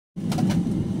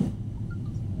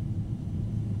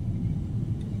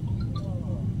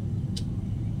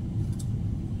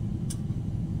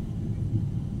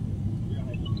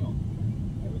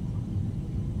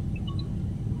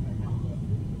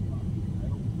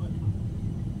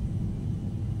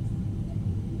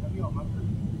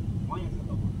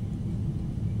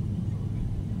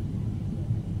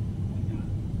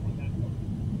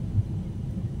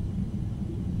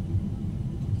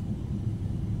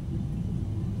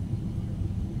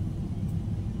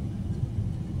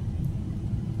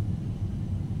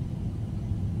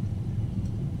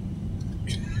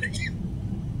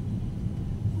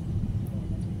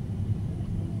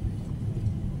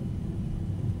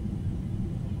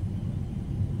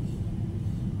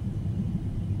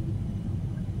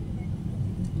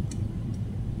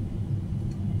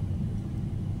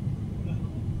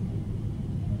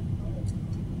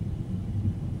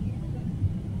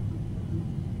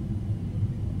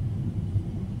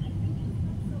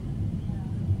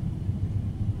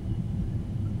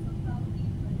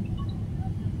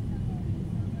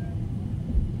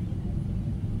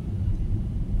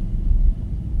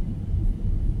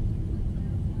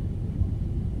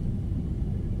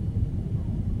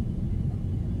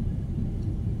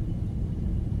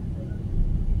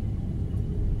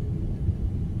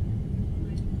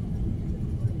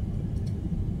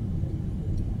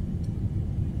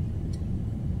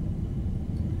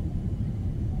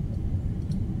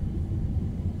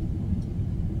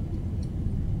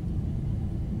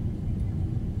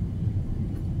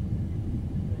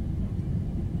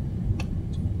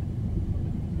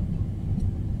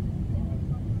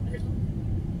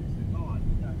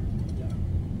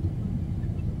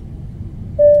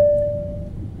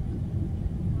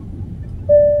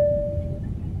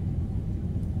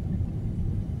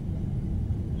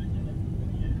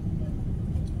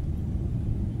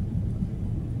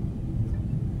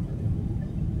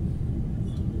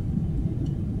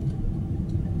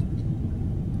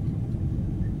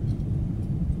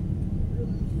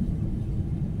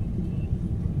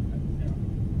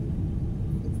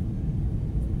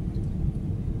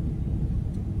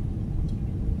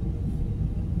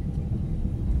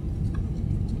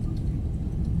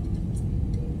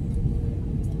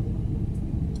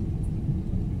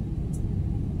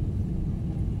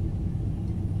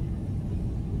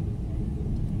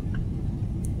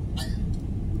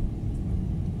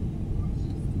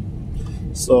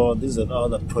So these are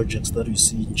other projects that you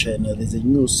see in China. There's a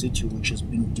new city which is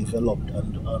being developed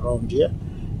and around here.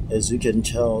 As you can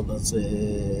tell, that's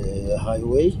a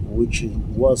highway which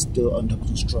was still under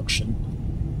construction,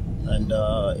 and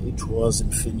it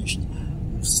wasn't finished.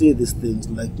 You see these things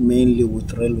like mainly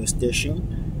with railway station,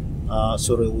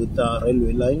 with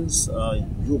railway lines.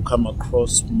 You come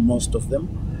across most of them,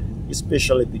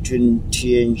 especially between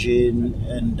Tianjin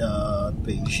and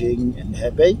Beijing and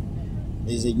Hebei.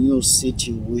 There's a new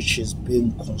city which is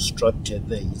being constructed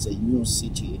there. It's a new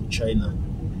city in China,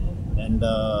 and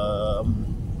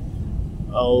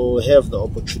I'll have the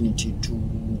opportunity to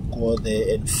go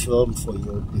there and film for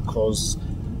you, because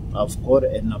I've got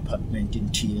an apartment in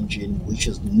Tianjin which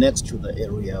is next to the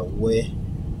area where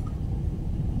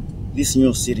this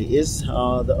new city is.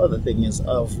 The other thing is,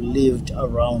 I've lived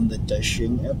around the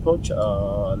Daxing airport,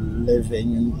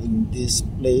 living in this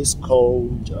place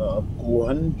called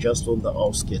Guan, just on the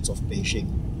outskirts of Beijing.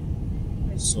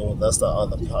 So that's the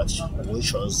other part,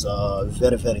 which was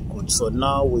very, very good. So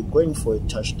now we're going for a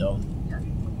touchdown.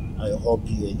 I hope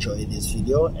you enjoy this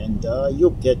video, and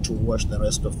you get to watch the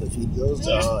rest of the videos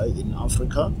in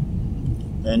Africa,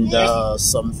 and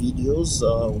some videos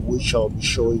which I'll be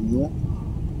showing you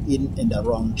in and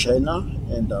around China.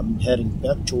 And I'm heading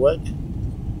back to work.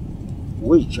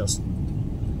 We just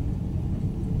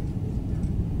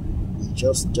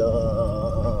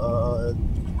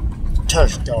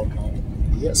touched down now.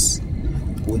 Yes,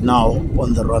 we're now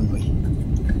on the runway.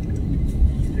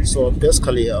 So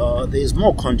basically there is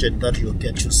more content that you'll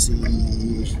get to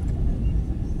see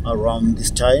around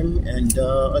this time, and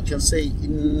I can say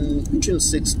in between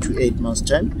 6 to 8 months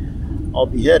time I'll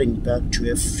be heading back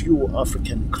to a few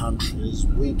African countries.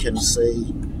 We can say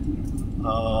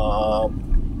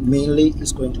mainly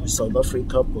it's going to be South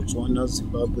Africa, Botswana,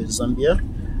 Zimbabwe, Zambia,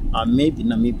 maybe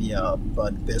Namibia,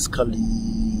 but basically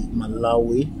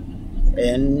Malawi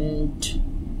and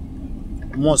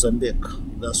Mozambique.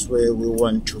 That's where we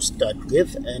want to start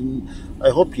with, and I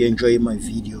hope you enjoy my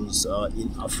videos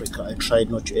in Africa. I try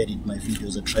not to edit my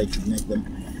videos. I try to make them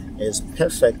as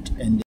perfect and